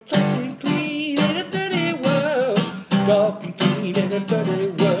in a dirty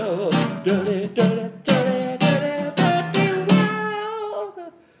world. Dirty, dirty, dirty, dirty, dirty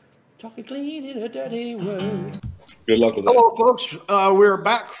world. Talking clean in a dirty world. Good luck with that. Hello, folks. We're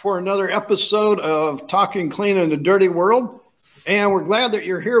back for another episode of Talking Clean in a Dirty World. And we're glad that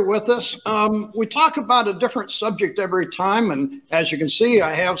you're here with us. We talk about a different subject every time. And as you can see,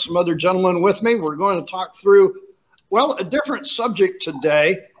 I have some other gentlemen with me. We're going to talk through, well, a different subject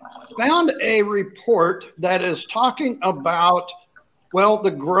today. Found a report that is talking about, well,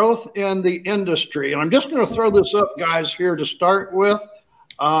 the growth in the industry. And I'm just going to throw this up, guys, here to start with.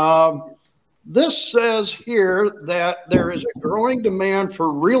 This says here that there is a growing demand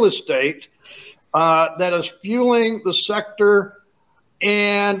for real estate that is fueling the sector.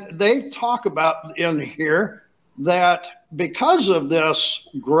 And they talk about in here that because of this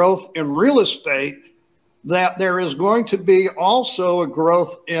growth in real estate, that there is going to be also a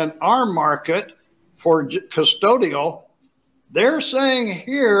growth in our market for custodial. They're saying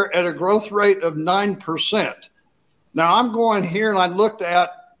here at a growth rate of 9%. Now I'm going here and I looked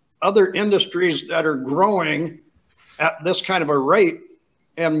at other industries that are growing at this kind of a rate,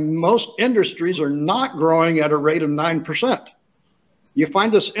 and most industries are not growing at a rate of 9%. You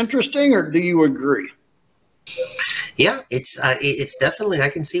find this interesting, or do you agree? Yeah, it's definitely, I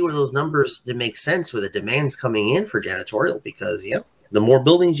can see where those numbers that make sense where the demand's coming in for janitorial, because the more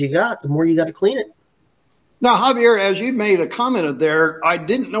buildings you got, the more you got to clean it. Now, Javier, as you made a comment there, I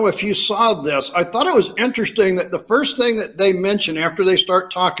didn't know if you saw this. I thought it was interesting that the first thing that they mention after they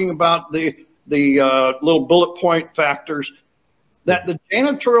start talking about the little bullet point factors, that the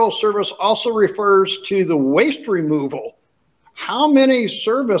janitorial service also refers to the waste removal. How many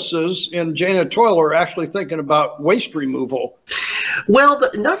services in janitorial are actually thinking about waste removal? Well,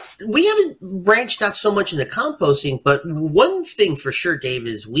 but we haven't branched out so much in the composting, but one thing for sure, Dave,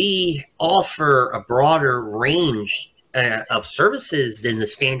 is we offer a broader range of services than the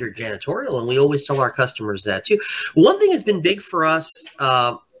standard janitorial, and we always tell our customers that too. One thing that's been big for us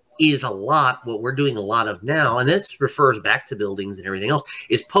is what we're doing a lot of now, and this refers back to buildings and everything else,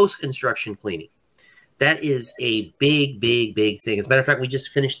 is post-construction cleaning. That is a big, big, big thing. As a matter of fact, we just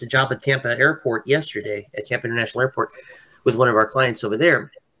finished the job at Tampa Airport yesterday, at Tampa International Airport, with one of our clients over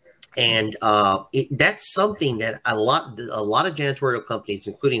there. And that's something that a lot of janitorial companies,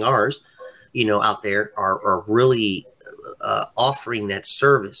 including ours, out there are really offering that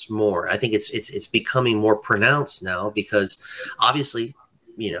service more. I think it's becoming more pronounced now because obviously,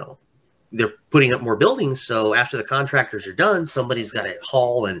 they're putting up more buildings. So after the contractors are done, somebody's got to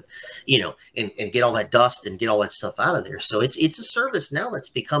haul and get all that dust and get all that stuff out of there. So it's a service now that's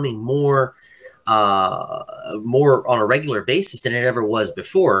becoming more on a regular basis than it ever was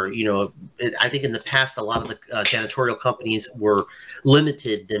before. I think in the past, a lot of the janitorial companies were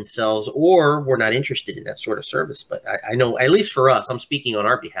limited themselves or were not interested in that sort of service. But I know, at least for us, I'm speaking on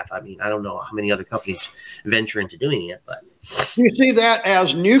our behalf. I mean, I don't know how many other companies venture into doing it, but. Do you see that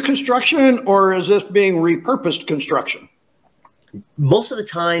as new construction, or is this being repurposed construction? Most of the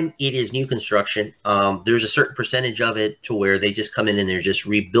time it is new construction. There's a certain percentage of it to where they just come in and they're just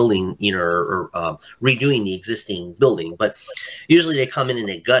rebuilding, or redoing the existing building. But usually they come in and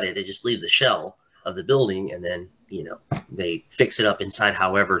they gut it. They just leave the shell of the building and then, they fix it up inside,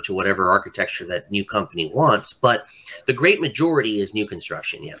 however, to whatever architecture that new company wants. But the great majority is new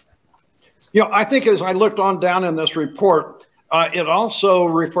construction. Yeah. I think as I looked on down in this report, it also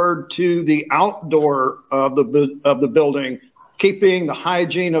referred to the outdoor of the building, keeping the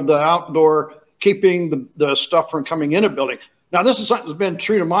hygiene of the outdoor, keeping the stuff from coming in a building. Now, this is something that's been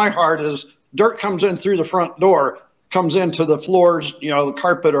true to my heart is dirt comes in through the front door, comes into the floors, the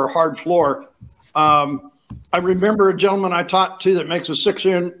carpet or hard floor. I remember a gentleman I talked to that makes a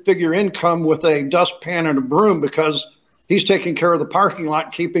six-figure income with a dustpan and a broom because he's taking care of the parking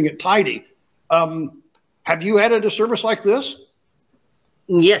lot, keeping it tidy. Have you added a service like this?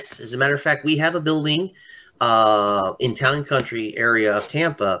 Yes. As a matter of fact, we have a building in Town and Country area of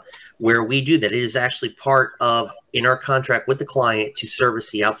Tampa where we do that. It is actually part of in our contract with the client to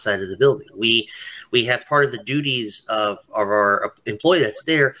service the outside of the building. We have part of the duties of our employee that's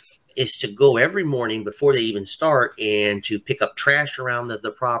there is to go every morning before they even start and to pick up trash around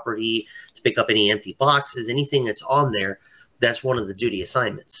the property, to pick up any empty boxes, anything that's on there. That's one of the duty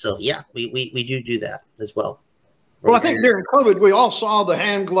assignments. So yeah, we do that as well. Well, I think during COVID, we all saw the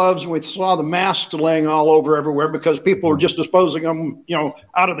hand gloves and we saw the masks laying all over everywhere because people were just disposing them,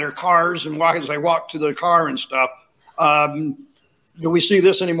 out of their cars and as they walk to the car and stuff. Do we see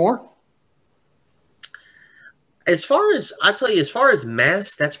this anymore? As far as I'll tell you, as far as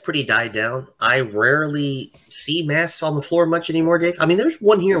masks, that's pretty died down. I rarely see masks on the floor much anymore, Dave. I mean, there's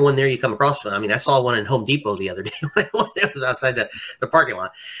one here, one there. You come across one. I mean, I saw one in Home Depot the other day when I was outside the parking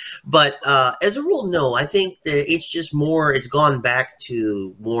lot. But as a rule, no. I think that it's just more. It's gone back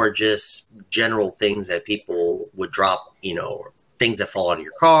to more just general things that people would drop. Things that fall out of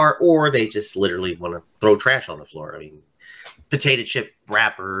your car, or they just literally want to throw trash on the floor. I mean, potato chip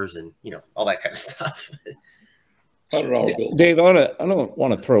wrappers and all that kind of stuff. $100 Dave, I don't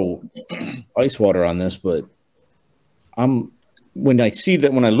want to throw ice water on this, but when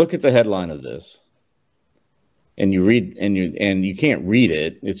I look at the headline of this, and you read and you can't read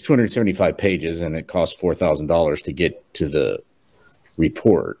it. It's 275 pages, and it costs $4,000 to get to the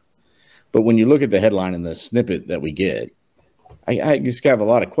report. But when you look at the headline and the snippet that we get, I just have a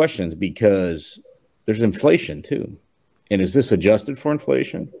lot of questions because there's inflation too, and is this adjusted for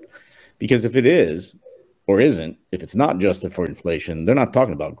inflation? Because if it is, or isn't, if it's not adjusted for inflation, they're not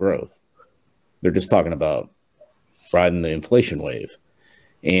talking about growth. They're just talking about riding the inflation wave.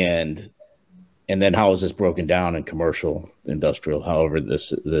 And then how is this broken down in commercial, industrial, however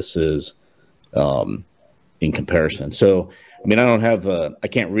this is in comparison. So, I mean, I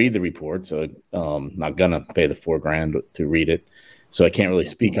can't read the report, so I'm not going to pay the $4,000 to read it. So I can't really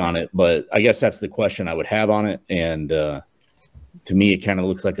speak on it, but I guess that's the question I would have on it. And, to me, it kind of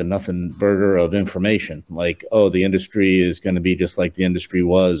looks like a nothing burger of information. Like, oh, the industry is going to be just like the industry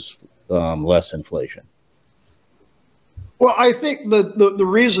was, less inflation. Well, I think the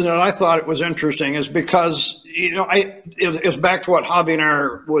reason that I thought it was interesting is because, it's back to what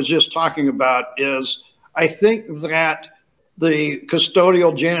Javier was just talking about is I think that the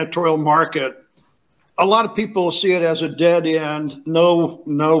custodial janitorial market, a lot of people see it as a dead end,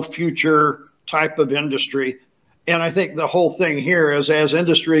 no future type of industry. And I think the whole thing here is as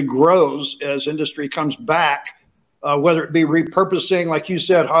industry grows, as industry comes back, whether it be repurposing, like you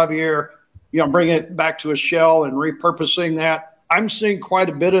said, Javier, bring it back to a shell and repurposing that. I'm seeing quite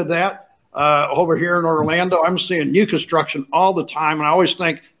a bit of that over here in Orlando. I'm seeing new construction all the time. And I always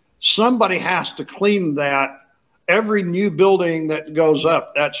think somebody has to clean that. Every new building that goes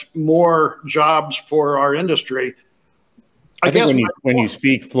up, that's more jobs for our industry. I guess when you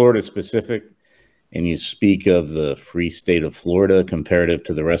speak Florida specific, and you speak of the free state of Florida comparative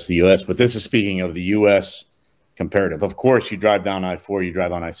to the rest of the U.S., but this is speaking of the U.S. comparative. Of course, you drive down I-4, you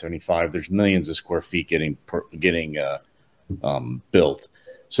drive on I-75. There's millions of square feet getting built.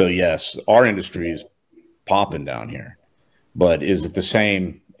 So yes, our industry is popping down here, but is it the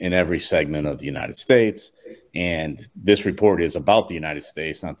same in every segment of the United States? And this report is about the United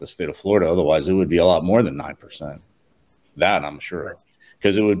States, not the state of Florida. Otherwise, it would be a lot more than 9%. That I'm sure of.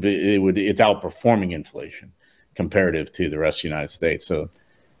 Because it's outperforming inflation comparative to the rest of the United States. So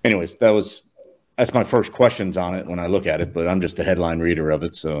anyways, that's my first questions on it when I look at it, but I'm just a headline reader of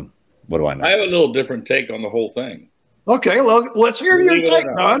it. So what do I know? I have a little different take on the whole thing. Okay, well, let's hear your take,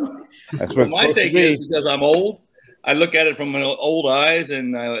 Don. That's what my take is because I'm old. I look at it from old eyes,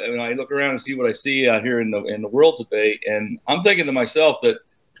 and I look around and see what I see out here in the world today, and I'm thinking to myself that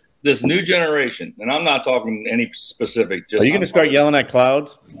this new generation, and I'm not talking any specific. Are you going to start yelling at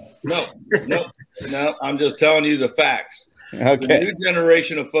clouds? No. I'm just telling you the facts. Okay. The new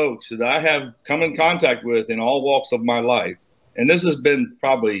generation of folks that I have come in contact with in all walks of my life, and this has been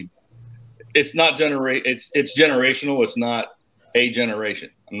probably, it's generational. It's not a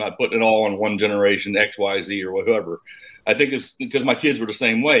generation. I'm not putting it all on one generation, X, Y, Z, or whatever. I think it's because my kids were the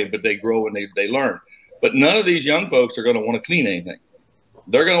same way, but they grow and they learn. But none of these young folks are going to want to clean anything.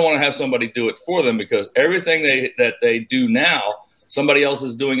 They're going to want to have somebody do it for them because everything that they do now, somebody else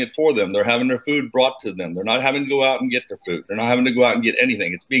is doing it for them. They're having their food brought to them. They're not having to go out and get their food. They're not having to go out and get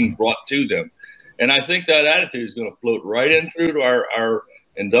anything. It's being brought to them. And I think that attitude is going to float right in through to our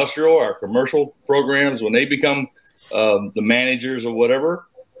industrial, our commercial programs. When they become the managers or whatever,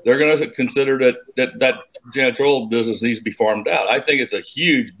 they're going to consider that janitorial business needs to be farmed out. I think it's a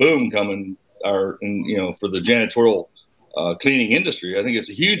huge boom coming for the janitorial cleaning industry. I think it's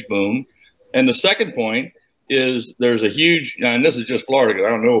a huge boom. And the second point is there's a huge, and this is just Florida, because I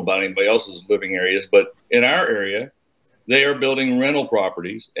don't know about anybody else's living areas, but in our area, they are building rental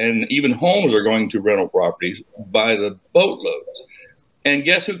properties, and even homes are going to rental properties by the boatloads. And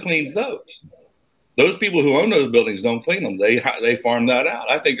guess who cleans those? Those people who own those buildings don't clean them. They farm that out.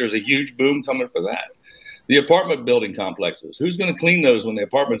 I think there's a huge boom coming for that. The apartment building complexes, who's going to clean those when the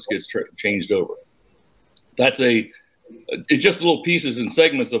apartments get changed over? It's just little pieces and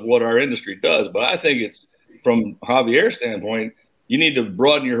segments of what our industry does. But I think it's, from Javier's standpoint, you need to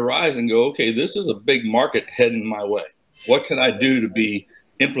broaden your horizon and go, okay, this is a big market heading my way. What can I do to be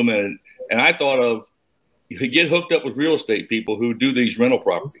implemented? And I thought of, you get hooked up with real estate people who do these rental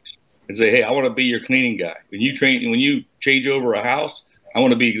properties and say, hey, I want to be your cleaning guy. When you change over a house, I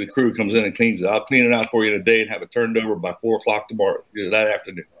want to be the crew who comes in and cleans it. I'll clean it out for you in a day and have it turned over by 4 o'clock tomorrow, that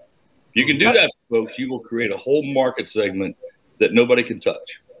afternoon. You can do that, folks. You will create a whole market segment that nobody can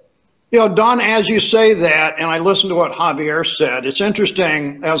touch. Don, as you say that, and I listen to what Javier said, it's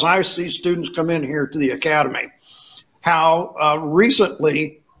interesting as I see students come in here to the academy, how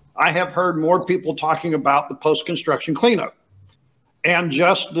recently I have heard more people talking about the post-construction cleanup. And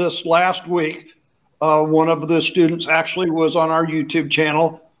just this last week, one of the students actually was on our YouTube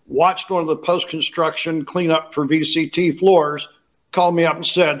channel, watched one of the post-construction cleanup for VCT floors, called me up and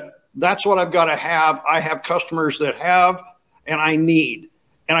said, that's what I've got to have. I have customers that have, and I need.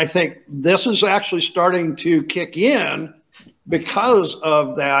 And I think this is actually starting to kick in because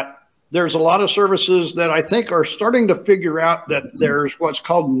of that. There's a lot of services that I think are starting to figure out that there's what's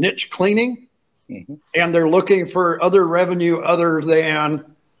called niche cleaning, and they're looking for other revenue other than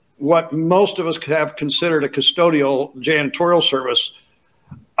what most of us have considered a custodial janitorial service.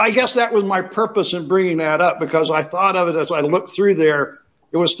 I guess that was my purpose in bringing that up, because I thought of it as I looked through there.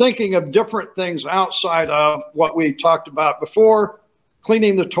 It was thinking of different things outside of what we talked about before,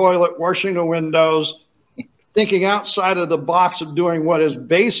 cleaning the toilet, washing the windows, thinking outside of the box of doing what is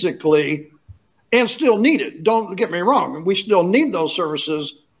basically and still needed. Don't get me wrong. We still need those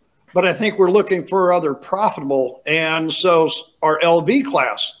services, but I think we're looking for other profitable. And so our LV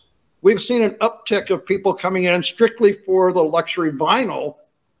class, we've seen an uptick of people coming in strictly for the luxury vinyl,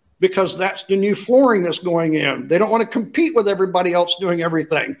 because that's the new flooring that's going in. They don't want to compete with everybody else doing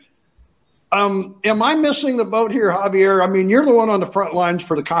everything. Am I missing the boat here, Javier? I mean, you're the one on the front lines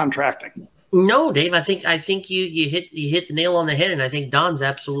for the contracting. No, Dave, I think you hit the nail on the head, and I think Don's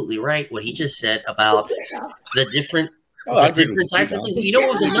absolutely right. What he just said about the different types of things. You know,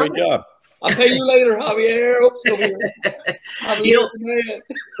 what was another job. I'll pay you later, Javier. Oops,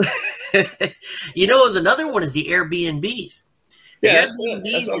 you know, was another one is the Airbnbs. Yeah, that's what I'm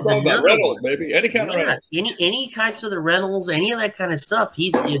talking about. Rentals, baby. Any kind of rentals. Any types of the rentals, any of that kind of stuff.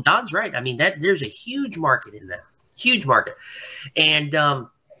 Don's right. I mean, there's a huge market in that. Huge market. And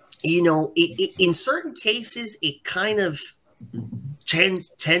you know, in certain cases, it kind of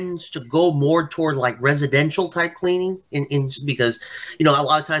tends to go more toward like residential type cleaning because, you know, a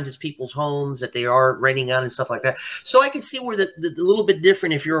lot of times it's people's homes that they are renting out and stuff like that. So I can see where the little bit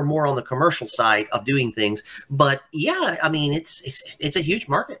different if you're more on the commercial side of doing things. But yeah, I mean, it's a huge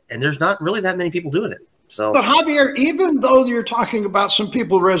market, and there's not really that many people doing it. So, but Javier, even though you're talking about some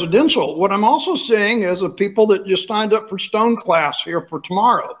people residential, what I'm also saying is the people that just signed up for Stone class here for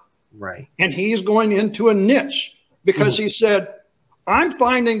tomorrow. Right. And he's going into a niche because he said, I'm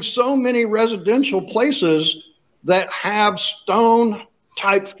finding so many residential places that have stone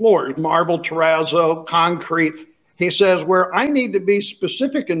type floors, marble, terrazzo, concrete. He says, where I need to be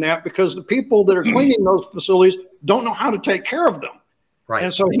specific in that because the people that are cleaning those facilities don't know how to take care of them. Right.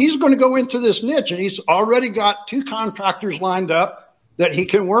 And so he's going to go into this niche, and he's already got 2 contractors lined up that he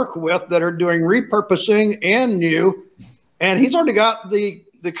can work with that are doing repurposing and new. And he's already got the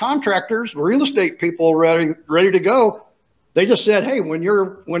contractors, real estate people ready to go. They just said, hey,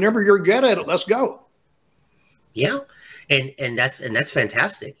 whenever you're good at it, let's go. Yeah. And that's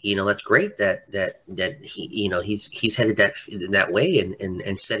fantastic. You know, that's great that he, you know, he's headed that way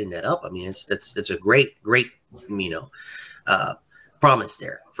and setting that up. I mean, it's a great, you know, promise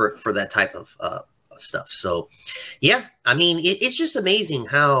there for that type of stuff. So yeah, I mean, it's just amazing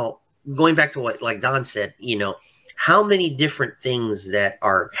how, going back to what like Don said, you know, how many different things that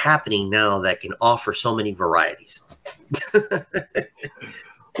are happening now that can offer so many varieties.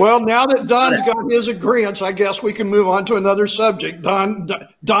 Well, now that Don's got his agreements, I guess we can move on to another subject.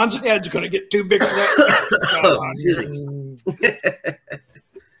 Don's head's going to get too big for that.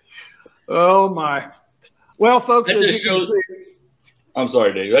 Oh my! Well, folks, I'm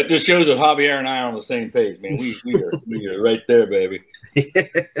sorry, Dave. That just shows that Javier and I are on the same page, man. We are right there, baby.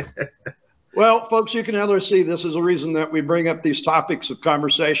 Well, folks, you can either see this is a reason that we bring up these topics of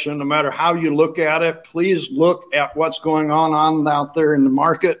conversation. No matter how you look at it, please look at what's going on out there in the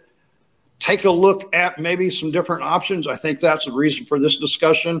market. Take a look at maybe some different options. I think that's the reason for this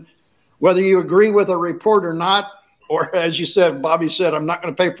discussion. Whether you agree with a report or not, or as you said, Bobby said, I'm not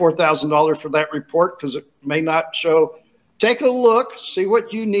going to pay $4,000 for that report because it may not show. Take a look, see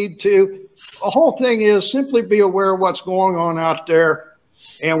what you need to. The whole thing is simply be aware of what's going on out there.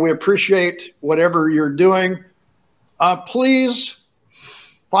 And we appreciate whatever you're doing. Please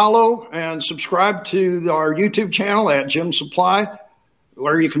follow and subscribe to our YouTube channel at Jim Supply,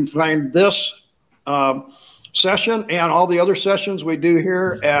 where you can find this. session and all the other sessions we do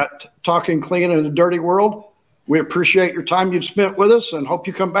here at Talking Clean in a Dirty World. We appreciate your time you've spent with us and hope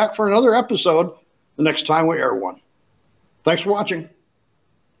you come back for another episode the next time we air one. Thanks for watching.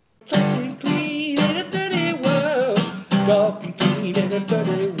 Talking clean in a dirty world. Talking clean in a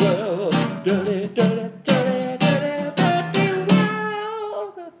dirty world. Dirty, dirty, dirty, dirty, dirty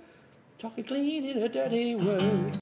world. Talking clean in a dirty world.